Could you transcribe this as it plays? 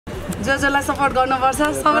जसलाई सपोर्ट गर्नुपर्छ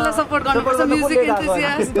सबैलाई सपोर्ट गर्नुपर्छ music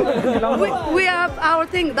एन्थुसियास्ट we have our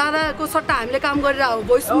thing दादाको सट्टा हामीले काम गरेर हो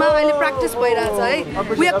भोइसमा अहिले प्र्याक्टिस भइरहेछ है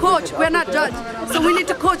we are coach we are not जज so we need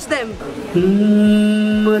to coach them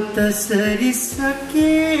म तसरी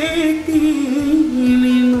सके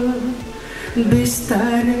तिमीमा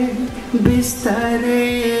बिस्तारै बिस्तारै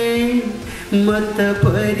म त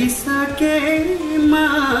परिसके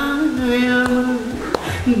मायामा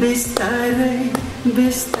बिस्तारै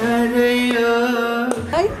बिस्तारै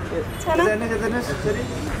है छाना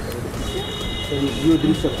यो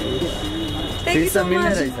दृश्य थ्याङ्क यू सो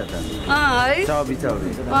मच है चबी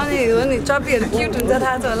अनि हो नि चपीहरू क्युट हुन्छ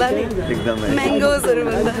थाहा छ होला नि एकदमै म्याङ्गोजहरू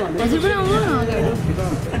भन्दा हजुर पनि आउनु न अगाडि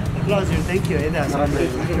ल हजुर थ्याङ्क यू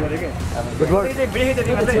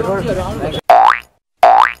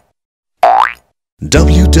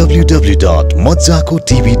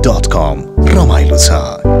www.mazzakotv.com रमाइलो छ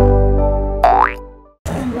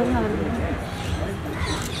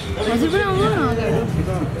हजुर पनि आउनु न अगाडि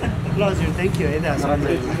ल हजुर थ्याङ्क यू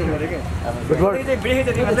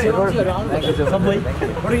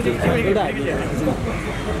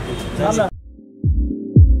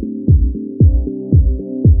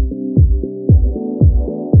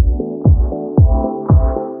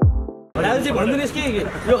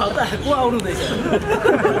यो हप्ता को आउनु हुँदैछ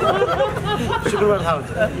शुक्रबार थाहा हुन्छ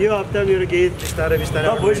यो हप्ता मेरो गीत बिस्तारै बिस्तारै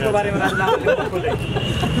भोइसको बारेमा राजु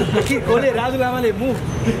राजु लामाले मुख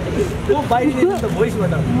बाहिर दिनु त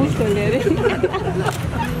भोइसबाट मुख खोल्ने अरे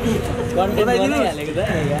हालेको त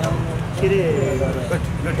के अरे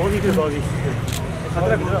बगीको बगी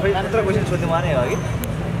खतरा क्वेसन सोध्नु माने हो कि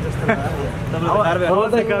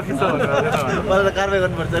काफी छ मलाई त कारबाही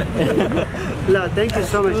गर्नुपर्छ ल थ्याङ्क यू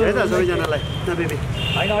सो मच है त सबैजनालाई न बेबी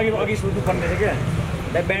होइन अघि सोध्नु पर्ने थियो क्या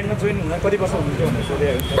ब्यान्डमा जोइन हुन कति वर्ष हुनुहुन्थ्यो भनेर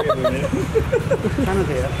सोधेँ सानो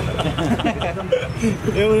थियो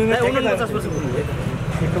 49 वर्ष हुनुहुन्थ्यो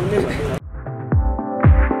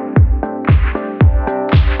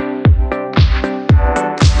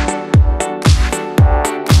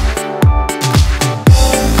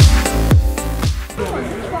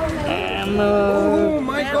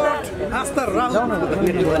Aastha Raut.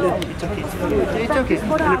 It's okay.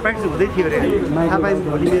 Practice हुँदै थियो रे थाहा पाएँ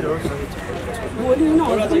भोलि मेरो भोलि होइन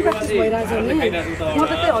हस्बेन्ड प्र्याक्टिस भइरहेछ नि म त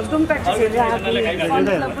त्यही हस्बेन्ड प्र्याक्टिस हेरेर आएको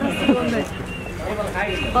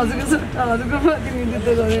हजुरको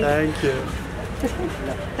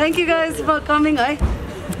thank you guys for coming है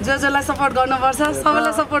जसलाई सपोर्ट गर्नुपर्छ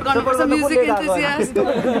सबैलाई सपोर्ट गर्नुपर्छ music एन्थुसियास्ट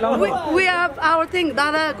we have our thing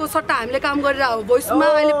दादाको सट्टा हामीले काम गरेर हो भोइसमा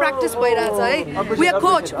अहिले प्र्याक्टिस भइरहेछ है we are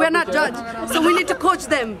coach we are not जज so we need to coach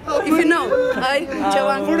them if you know है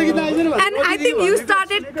and I think you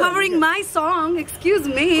started covering my song excuse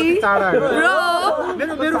me bro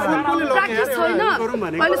practice छैन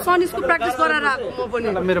अहिले सनिसको प्र्याक्टिस गराएर आएको म पनि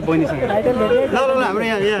मेरो बहिनीसँग ल हाम्रो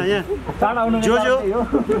यहाँ जो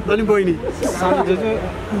अनि बहिनी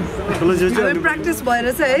प्र्याक्टिस भएर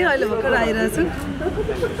चाहिँ है अहिले भर्खर आइरहेछु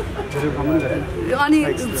अनि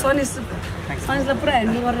सनिसलाई पुरा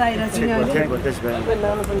ह्यान्डल गरेर आइरहेको छु नि अहिले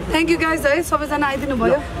थ्याङ्क यू गाइज है सबैजना आइदिनु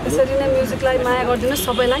भयो यसरी नै म्युजिकलाई माया गरिदिनुहोस्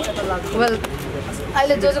सबैलाई वेल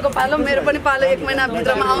अहिले जोजोको पालो मेरो पनि पालो 1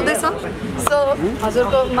 महिनाभित्रमा आउँदैछ सो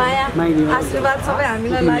हजुरको माया आशीर्वाद सबै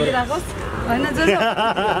हामीलाई लागिराखोस् होइन जोजो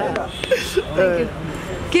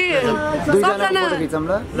के सबजना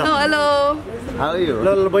हेलो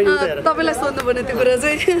तपाईँलाई सोध्नु पर्ने त्यो कुरा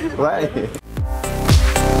चाहिँ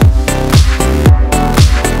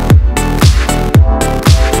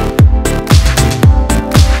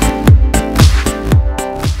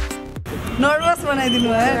नर्भस बनाइदिनु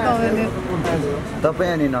भयो तपाईँले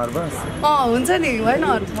तपाईँ अनि नर्भस हुन्छ नि why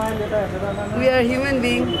not we are human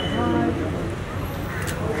being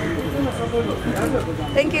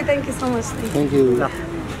thank you so much thank you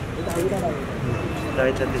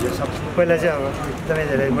सबैलाई चाहिँ अब एकदमै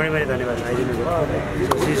धेरै बढी धन्यवाद आइदिनु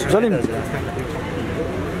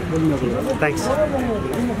थ्याङ्क्स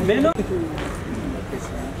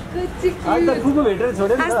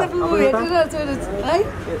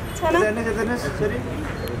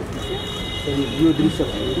यो दृश्य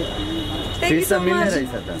चबी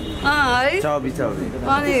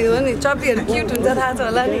अनि हो नि चपीहरू क्युट हुन्छ थाहा छ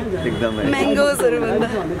होला नि एकदमै म्याङ्गोजहरू भन्दा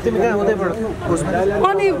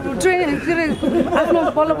अनि ट्रेन के अरे आफ्नो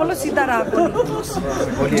बल्ल बल्ल सिधा राख्नु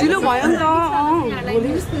ढिलो भयो नि त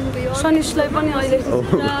सनिसलाई पनि अहिले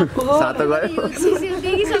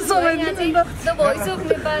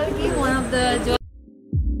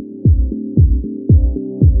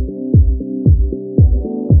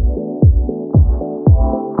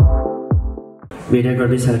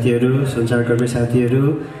मिडियाकर्मी साथीहरू सञ्चारकर्मी साथीहरू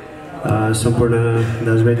सम्पूर्ण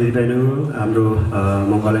दाजुभाइ दिदीबहिनीहरू, हाम्रो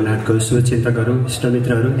मङ्गोलियन हाटको शुभचिन्तकहरू,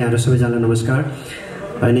 इष्टमित्रहरू, यहाँहरू सबैजनालाई नमस्कार।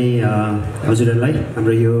 अनि हजुरहरूलाई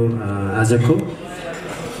हाम्रो यो आजको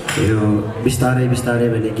यो बिस्तारै बिस्तारै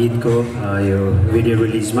भन्ने गीतको यो भिडियो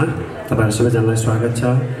रिलिजमा तपाईँहरू सबैजनालाई स्वागत छ।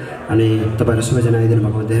 अनि तपाईँहरू सबैजना आइदिनु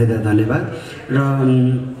भएको धेरै धेरै धन्यवाद। र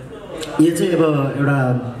यो चाहिँ अब एउटा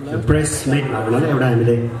प्रेस मिट भएको हुनाले एउटा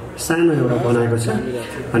हामीले सानो एउटा बनाएको छ,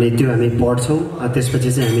 अनि त्यो हामी पढ्छौँ।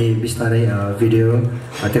 त्यसपछि चाहिँ हामी बिस्तारै भिडियो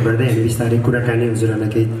त्यो गर्दै हामी बिस्तारै कुराकानी हजुरहरूलाई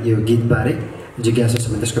केही यो गीतबारे जिज्ञासा छ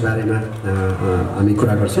भने त्यसको बारेमा हामी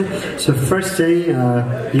कुरा गर्छौँ। सो फर्स्ट चाहिँ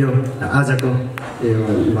यो आजको यो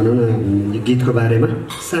भनौँ न गीतको बारेमा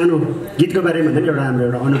सानो गीतको बारेमा भन्दा एउटा हाम्रो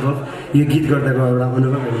एउटा अनुभव, यो गीत गर्दाको एउटा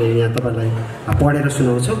अनुभव हामीले यहाँ तपाईँलाई पढेर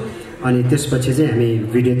सुनाउँछौँ। अनि त्यसपछि चाहिँ हामी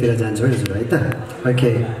भिडियोतिर जान्छौँ है हजुर, है त?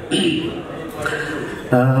 ओके,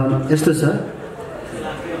 यस्तो छ।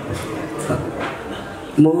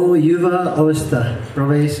 म युवा अवस्था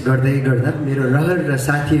प्रवेश गर्दै गर्दा मेरो रहर र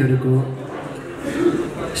साथीहरूको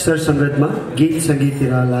सरसङ्गतमा गीत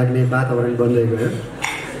सङ्गीततिर लाग्ने वातावरण बन्दै गयो।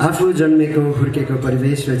 आफू जन्मेको हुर्केको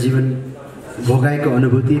परिवेश र जीवन भोगाएको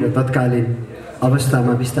अनुभूति र तत्कालीन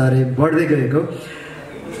अवस्थामा बिस्तारै बढ्दै गएको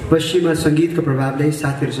पश्चिमा सङ्गीतको प्रभावले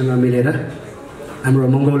साथीहरूसँग मिलेर हाम्रो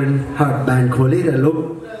मङ्गोलियन हार्ट ब्यान्ड खोले र लोक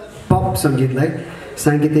पप सङ्गीतलाई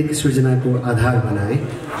साङ्गीतिक सृजनाको आधार बनाए।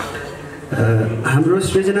 हाम्रो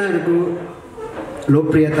सृजनाहरूको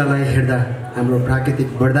लोकप्रियतालाई हेर्दा हाम्रो प्राकृतिक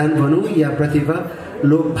वरदान भनौँ या प्रतिभा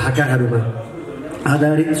लोक भाकाहरूमा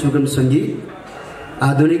आधारित सुगम सङ्गीत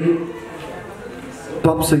आधुनिक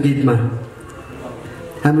पप सङ्गीतमा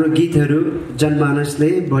हाम्रो गीतहरू जनमानसले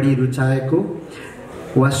बढी रुचाएको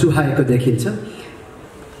वा सुहाएको देखिन्छ।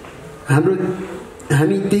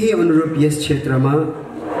 हामी त्यही अनुरूप यस क्षेत्रमा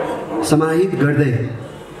समाहित गर्दै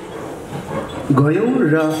गयौँ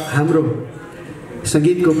र हाम्रो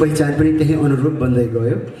सङ्गीतको पहिचान पनि त्यही अनुरूप बन्दै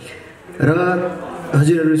गयो। र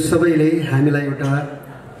हजुरहरू सबैले हामीलाई एउटा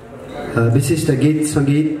विशिष्ट गीत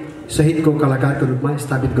सङ्गीत सहितको कलाकारको रूपमा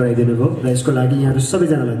स्थापित गराइदिनु भयो र यसको लागि यहाँहरू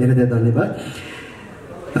सबैजनालाई धेरै धेरै धन्यवाद।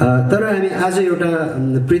 तर हामी आज एउटा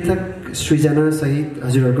पृथक सृजना सहित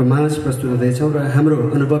हजुरहरूको माझ प्रस्तुत हुँदैछौँ र हाम्रो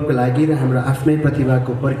अनुभवको लागि र हाम्रो आफ्नै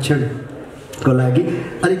प्रतिभाको परीक्षणको लागि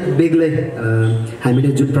अलिक बेग्लै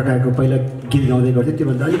हामीले जुन प्रकारको पहिला गीत गाउँदै गर्थ्यौँ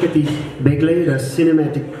त्योभन्दा अलिकति बेग्लै र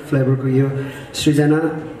सिनेमेटिक फ्लेभरको यो सृजना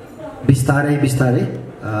बिस्तारै बिस्तारै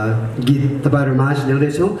गीत तपाईँहरू माझ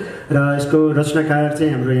ल्याउँदैछौँ। र यसको रचनाकार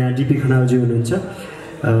चाहिँ हाम्रो यहाँ डिपी खनालजी हुनुहुन्छ,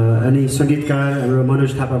 अनि सङ्गीतकार हाम्रो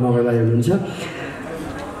मनोज थापा मगरलाई हुनुहुन्छ,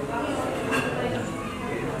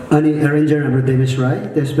 अनि एरेन्जर हाम्रो देवेश राई।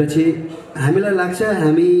 त्यसपछि हामीलाई लाग्छ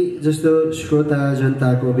हामी जस्तो श्रोता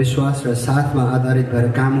जनताको विश्वास र साथमा आधारित भएर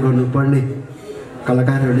काम गर्नुपर्ने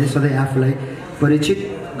कलाकारहरूले सधैँ आफूलाई परिचित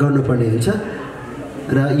गर्नुपर्ने हुन्छ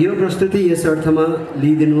र यो प्रस्तुति यस अर्थमा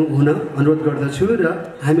लिइदिनु हुन अनुरोध गर्दछु। र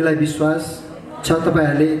हामीलाई विश्वास छ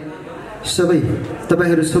तपाईँहरू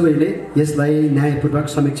सबैले यसलाई न्यायपूर्वक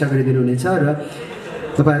समीक्षा गरिदिनुहुनेछ र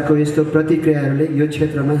तपाईँहरूको यस्तो प्रतिक्रियाहरूले यो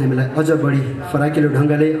क्षेत्रमा हामीलाई अझ बढी फराकिलो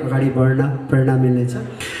ढङ्गले अगाडि बढ्न प्रेरणा मिल्नेछ।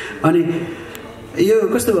 अनि यो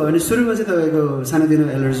कस्तो भयो भने सुरुमा चाहिँ तपाईँको सानोतिनो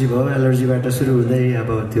एलर्जी भयो, एलर्जीबाट सुरु हुँदै अब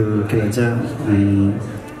त्यो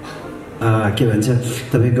के भन्छ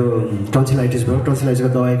तपाईँको टन्सिलाइटिस भयो, टन्सिलाइटिसको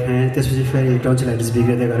दबाई खाएँ, त्यसपछि फेरि टन्सिलाइटिस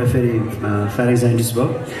बिग्रिँदै गएर फेरि फेरेन्जाइटिस भयो।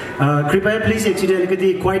 कृपया प्लिज एकचोटि अलिकति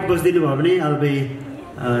क्वाइट बसिदिनु भयो भने आल बी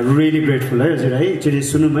रियली ग्रेटफुल है हजुर, है एकचोटि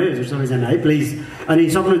सुनौँ है हजुर सबैजना है प्लिज। अनि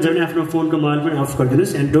सक्नुहुन्छ भने आफ्नो फोनको मोबाइल पनि अफ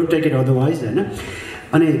गरिदिनुहोस् and don't take it otherwise, होइन।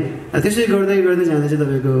 अनि त्यसै गर्दै गर्दै जाँदा चाहिँ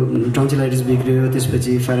तपाईँको टन्सिलाइटिस बिग्रियो,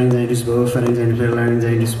 त्यसपछि फेरेन्जाइटिस भयो, फेरेन्जाइटिस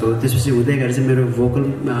लारिन्जाइटिस भयो, त्यसपछि हुँदै गएर चाहिँ मेरो भोकल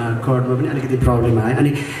कर्डमा पनि अलिकति प्रब्लम आयो।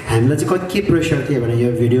 अनि हामीलाई चाहिँ के प्रेसर थियो भने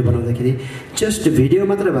यो भिडियो बनाउँदाखेरि जस्ट भिडियो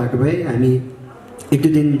मात्र भएको भए हामी एक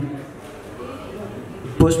दुई दिन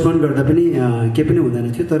पोस्टपोन गर्दा पनि केही पनि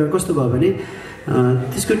हुँदैन थियो। तर कस्तो भयो भने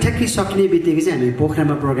त्यसको ठ्याक्कै सक्ने बित्तिकै चाहिँ हामी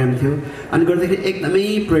पोखरामा प्रोग्राम थियो, अनि गर्दाखेरि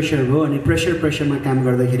एकदमै प्रेसर भयो। अनि प्रेसरमा काम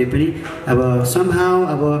गर्दाखेरि पनि अब समहाउ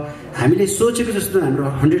अब हामीले सोचेको जस्तो हाम्रो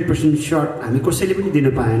 100% सर्ट हामी कसैले पनि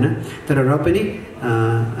दिनु पाएन, तर र पनि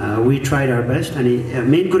वी ट्राइड आवर बेस्ट। अनि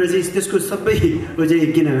मेन कुरा चाहिँ त्यसको सबै चाहिँ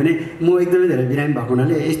किनभने म एकदमै धेरै बिरामी भएको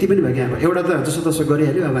हुनाले यति पनि भयो कि अब एउटा त जसो तसो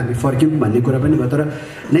गरिहाल्यो, अब हामी फर्क्यौँ भन्ने कुरा पनि भयो। तर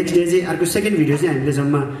नेक्स्ट डे चाहिँ अर्को सेकेन्ड भिडियो चाहिँ हामीले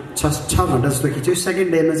जम्मा 6 घन्टा जस्तो खिच्यौँ। सेकेन्ड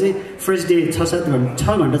डेमा चाहिँ फर्स्ट डे 6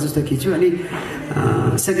 घन्टा जस्तो खिच्यौँ, अनि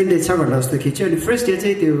सेकेन्ड डे 6 घन्टा जस्तो खिच्यौँ, अनि फर्स्ट डे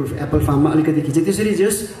चाहिँ त्यो एप्पल फार्ममा अलिकति खिच्यौँ। त्यसरी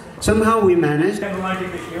जस्ट समहाउ वी म्यानेज।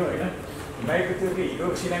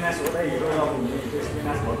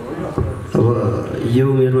 अब यो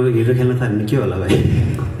उमेरमा हिरो खेल्न थाल्नु के होला भाइ?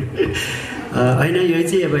 होइन यो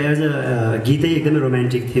चाहिँ अब एज अ गीतै एकदमै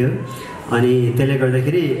रोमान्टिक थियो अनि त्यसले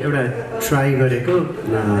गर्दाखेरि एउटा ट्राई गरेको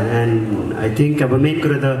एन्ड आई थिङ्क अब मेन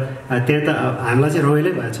कुरो त त्यहाँ त हामीलाई चाहिँ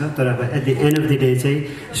रमाइलो भएको छ तर अब at the and of the day चाहिँ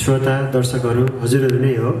श्रोता दर्शकहरू हजुरहरू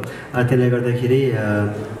नै हो त्यसले गर्दाखेरि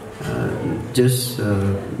जस्ट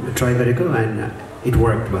ट्राई गरेको एन्ड इट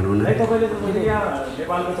वर्क भनौँ न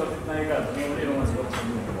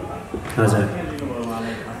हजुर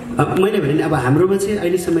मैले भने अब हाम्रोमा चाहिँ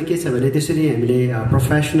अहिलेसम्म के छ भने त्यसरी हामीले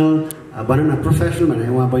प्रोफेसनल भनौँ न प्रोफेसनल भनेर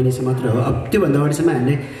उहाँ बहिनी चाहिँ मात्र हो अब त्योभन्दा अगाडिसम्म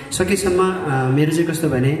हामीले सकेसम्म मेरो चाहिँ कस्तो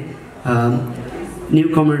भने न्यु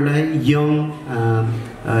कमरलाई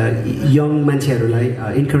यङ मान्छेहरूलाई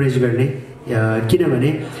इन्करेज गर्ने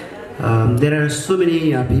किनभने there are so many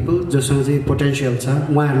people जोसँग चाहिँ पोटेन्सियल छ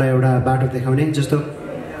उहाँहरूलाई एउटा बाटो देखाउने जस्तो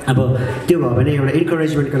अब त्यो भयो भने एउटा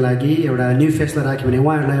इन्करेजमेन्टको लागि एउटा न्यु फेसलाई राख्यो भने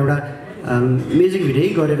उहाँहरूलाई एउटा म्युजिक भिडियो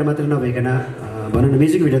गरेर मात्रै नभइकन भनौँ न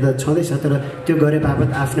म्युजिक भिडियो त छँदैछ तर त्यो गरे बापत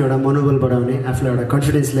आफ्नो एउटा मनोबल बढाउने आफूलाई एउटा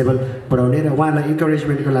कन्फिडेन्स लेभल बढाउने र उहाँलाई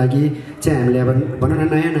इन्करेजमेन्टको लागि चाहिँ हामीले अब भनौँ न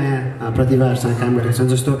नयाँ नयाँ प्रतिभाहरूसँग काम गरेका छौँ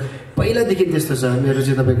जस्तो पहिलादेखि त्यस्तो छ मेरो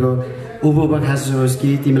चाहिँ तपाईँको उभो बखास होस् कि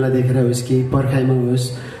तिमीलाई देखेर होस् कि पर्खाइमा होस्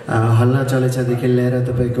हल्ला चलेछदेखि लिएर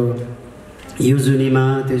तपाईँको यो जुनीमा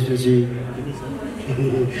त्यसपछि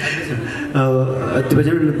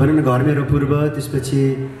त्यसपछि भनौँ न घर मेरो पूर्व त्यसपछि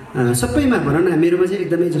सबैमा भनौँ न मेरोमा चाहिँ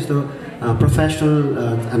एकदमै जस्तो प्रोफेसनल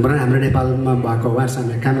भनौँ न हाम्रो नेपालमा भएको उहाँहरूसँग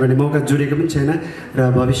हामीले काम गर्ने मौका जुरेको पनि छैन र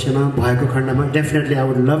भविष्यमा भएको खण्डमा definitely I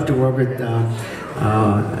would love to work with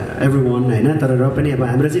every one होइन तर र पनि अब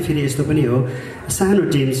हाम्रो चाहिँ फेरि यस्तो पनि हो सानो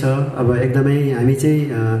टिम छ अब एकदमै हामी चाहिँ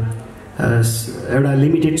एउटा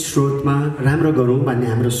लिमिटेड स्रोतमा राम्रो गरौँ भन्ने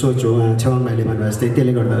हाम्रो सोच हो छेवाङ भाइले भन्नुभयो जस्तै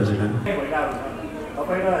त्यसले गर्दा हजुर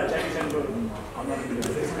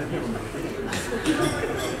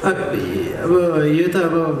अब यो त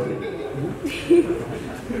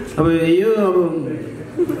अब यो अब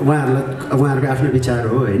उहाँहरूको आफ्नो विचार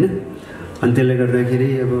हो होइन अनि त्यसले गर्दाखेरि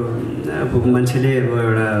अब मान्छेले अब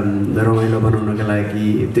एउटा रमाइलो बनाउनको लागि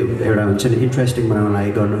त्यो एउटा हुन्छ नि इन्ट्रेस्टिङ बनाउनको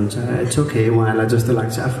लागि गर्नुहुन्छ इट्स ओके उहाँहरूलाई जस्तो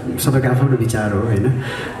लाग्छ सबैको आफ्नो विचार हो होइन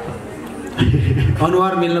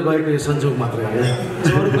अनुहार मिल्न गएको यो संजोग मात्र हो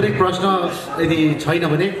अरू कुनै प्रश्न यदि छैन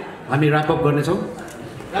भने हामी ऱ्यापअप गर्नेछौँ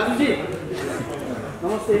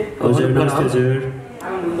हजुर नमस्ते हजुर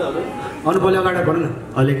अनुपले अगाडि बढ्नु न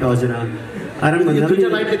अलिक हजुर आराम दुईटा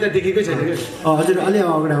लाइटले त देखेकै छैन कि हजुर अलि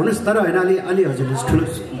अगाडि आउनुहोस् तर होइन अलि हजुरले ठुलो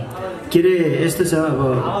के अरे यस्तो छ अब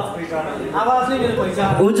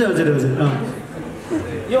हुन्छ हजुर हजुर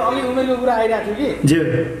यो अलि उमेरको कुरा आइरहेको थियो कि ज्यू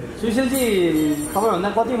सुशीलजी तपाईँभन्दा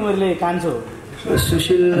कति उमेरले कान्छो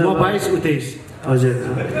सुशील म 22 उ 23 हजुर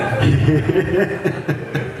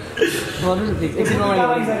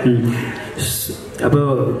अब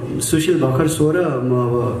सुशील भर्खर 16 म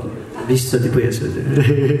अब 20 जति पुगेको छु हजुर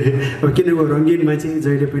अब किनभने रङ्गिनमा चाहिँ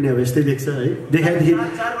जहिले पनि अब यस्तै देख्छ है देखादेखि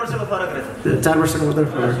 4 वर्षको फरक रहेछ 4 वर्षको मात्र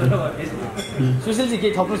फरक सुशीलजी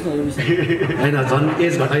केही थप्नुहोस् न यो विषय होइन झन्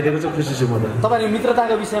एज घटाइदिएको छ खुसी छु म त तपाईँको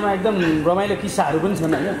मित्रताको विषयमा एकदम रमाइलो किस्साहरू पनि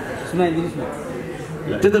छन् होइन सुनाइदिनुहोस् न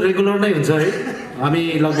त्यो त रेगुलर नै हुन्छ है हामी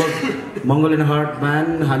लगभग मङ्गोलियन हार्ट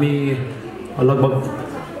ब्यान्ड हामी लगभग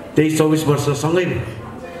 23-24 वर्षसँगै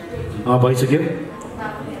भइसक्यो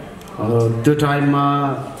त्यो टाइममा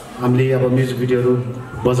हामीले अब म्युजिक भिडियोहरू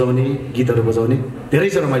बजाउने गीतहरू बजाउने धेरै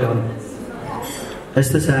छ रमाइलो आउनु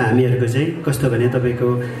यस्तो छ हामीहरूको चाहिँ कस्तो भने तपाईँको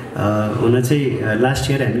हुन चाहिँ लास्ट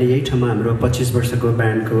इयर हामीले यही ठाउँमा हाम्रो 25 वर्षको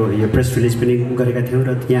ब्यान्डको यो प्रेस रिलिज पनि गरेका थियौँ र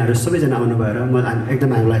यहाँहरू सबैजना आउनुभयो र म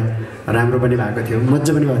एकदम हामीलाई राम्रो पनि भएको थियो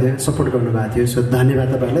मजा पनि भएको थियो सपोर्ट गर्नुभएको थियो सो धन्यवाद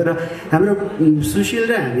तपाईँहरूलाई र हाम्रो सुशील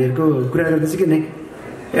र हामीहरूको कुरा गर्दा चाहिँ किन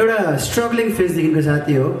एउटा स्ट्रगलिङ फेजदेखिको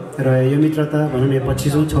साथी हो र यो मित्रता भनौँ न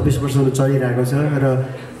 25-26 वर्षमा चलिरहेको छ र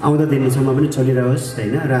आउँदो दिनसम्म पनि चलिरहोस्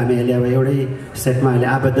होइन र हामी अहिले अब एउटै सेटमा अहिले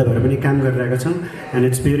आबद्ध भएर पनि काम गरिरहेका छौँ एन्ड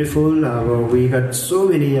इट्स ब्युटिफुल अब वी गट सो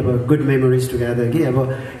मेनी अब गुड मेमोरिज टुगेदर कि अब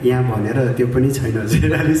यहाँ भनेर त्यो पनि छैन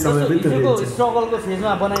हजुर अहिले समय पनि स्ट्रगलको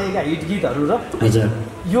फेजमा बनाएका हिट गीतहरू र हजुर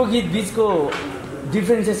यो गीत बिचको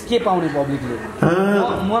डिफरेन्सेस के पाउने पब्लिकले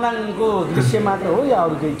मनाङको दृश्य मात्र हो या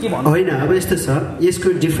अरू केही के भन्नु होइन अब यस्तो छ यसको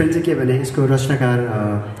डिफरेन्स चाहिँ के भने यसको रचनाकार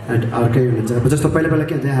अर्कै हुनुहुन्छ अब जस्तो पहिला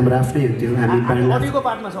के हुन्थ्यो हाम्रो आफ्नै हुन्थ्यो हामी अडियोको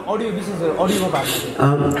पार्टमा छ अडियो विशेष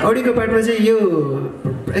अडियोको पार्टमा चाहिँ यो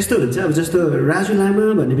यस्तो हुन्छ अब जस्तो राजु लामा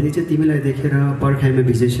भन्ने बित्तिकै चाहिँ तिमीलाई देखेर पर्खाइमा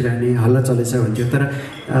भिजेसिरहने हल्ला चलेछ भन्थ्यो तर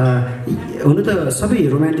हुनु त सबै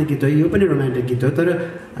रोमान्टिक गीत हो यो पनि रोमान्टिक गीत हो तर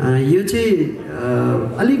यो चाहिँ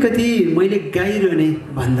अलिकति मैले गाइरहने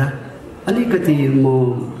भन्दा अलिकति म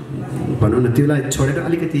भनौँ न त्यसलाई छोडेर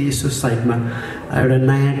अलिकति यसो साइडमा एउटा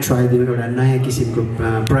नयाँ ट्राई दिनु एउटा नयाँ किसिमको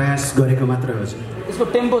प्रयास गरेको मात्र हो यसको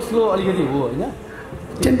टेम्पो स्लो अलिकति हो होइन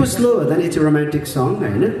टेम्पो स्लो हुँदा नि इट्स रोमान्टिक सङ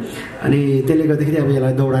होइन अनि त्यसले गर्दाखेरि अब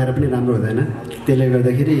यसलाई दौडाएर पनि राम्रो हुँदैन त्यसले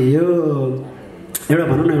गर्दाखेरि यो एउटा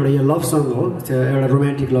भनौँ न एउटा यो लभ सङ हो एउटा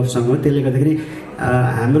रोमान्टिक लभ सङ हो त्यसले गर्दाखेरि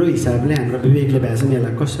हाम्रो हिसाबले हाम्रो विवेकले भए चाहिँ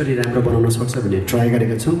यसलाई कसरी राम्रो बनाउन सक्छ भन्ने ट्राई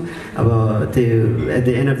गरेका छौँ अब त्यो at the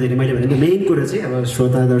and of the day मैले भनेको मेन कुरा चाहिँ अब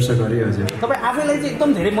श्रोता दर्शकहरू हजुर तपाईँ आफैलाई चाहिँ एकदम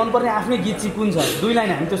धेरै मनपर्ने आफ्नै गीत चाहिँ कुन छ 2 लाइन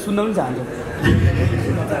हामी त सुन्न पनि चाहन्छौँ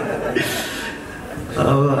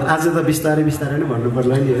अब आज त बिस्तारै बिस्तारै नै भन्नु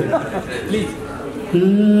पर्ला नि प्लिज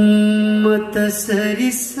म त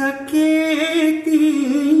सरिसके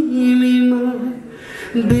तिमीमा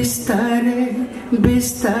बिस्तारै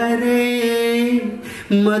बिस्तारै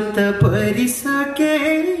म त परिसके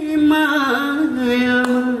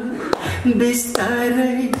मायामा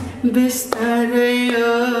बिस्तारै बिस्तारै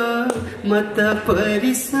म त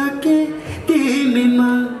परिसके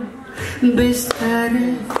तिमीमा बिस्तारै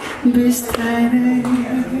बिस्तारै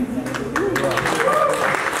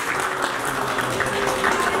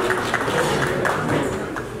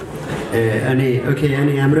अनि ओके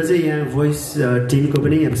अनि हाम्रो चाहिँ यहाँ भोइस टिमको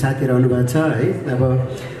पनि अब साथीहरू आउनुभएको छ है अब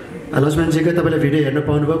लक्ष्मणजीको तपाईँले भिडियो हेर्न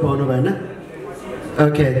पाउनु भएन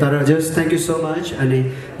ओके तर just thank you so much अनि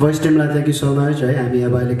भोइस टिमलाई थ्याङ्क यू सो मच है हामी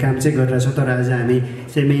अब अहिले काम चाहिँ गरिरहेछौँ तर आज हामी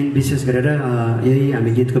चाहिँ मेन विशेष गरेर यही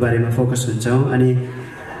हामी गीतको बारेमा फोकस हुन्छौँ अनि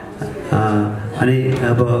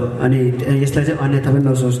यसलाई चाहिँ अन्यथा पनि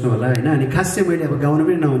नसोच्नु होला होइन अनि खास चाहिँ मैले अब गाउनु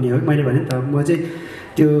पनि नहुने हो मैले भने त म चाहिँ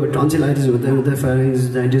त्यो टन्सिलाइटिस हुँदै हुँदै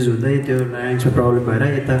फेरिन्जाइटिस हुँदै त्यो ल्याङ्ग्समा प्रब्लम भएर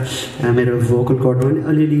यता मेरो भोकल कर्डमा पनि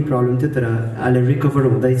अलिअलि प्रब्लम थियो तर अहिले रिकभर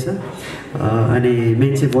हुँदैछ अनि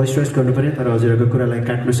मेन चाहिँ भोइस रेस्ट गर्नु पऱ्यो तर हजुरहरूको कुरालाई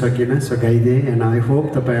काट्नु सकिनँ सो गाइदिएँ एन्ड आई होप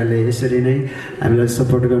तपाईँहरूले यसरी नै हामीलाई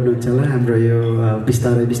सपोर्ट गर्नुहुन्छ होला हाम्रो यो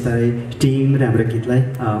बिस्तारै बिस्तारै टिम र हाम्रो गीतलाई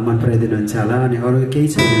मन पराइदिनुहुन्छ होला अनि अरू केही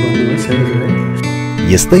छ भने भन्नुहोस् है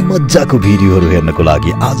यस्तै मज्जाको भिडियोहरू हेर्नको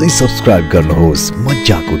लागि आजै सब्स्क्राइब गर्नुहोस्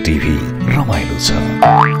मज्जाको टिभी रमाइलो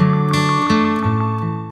छ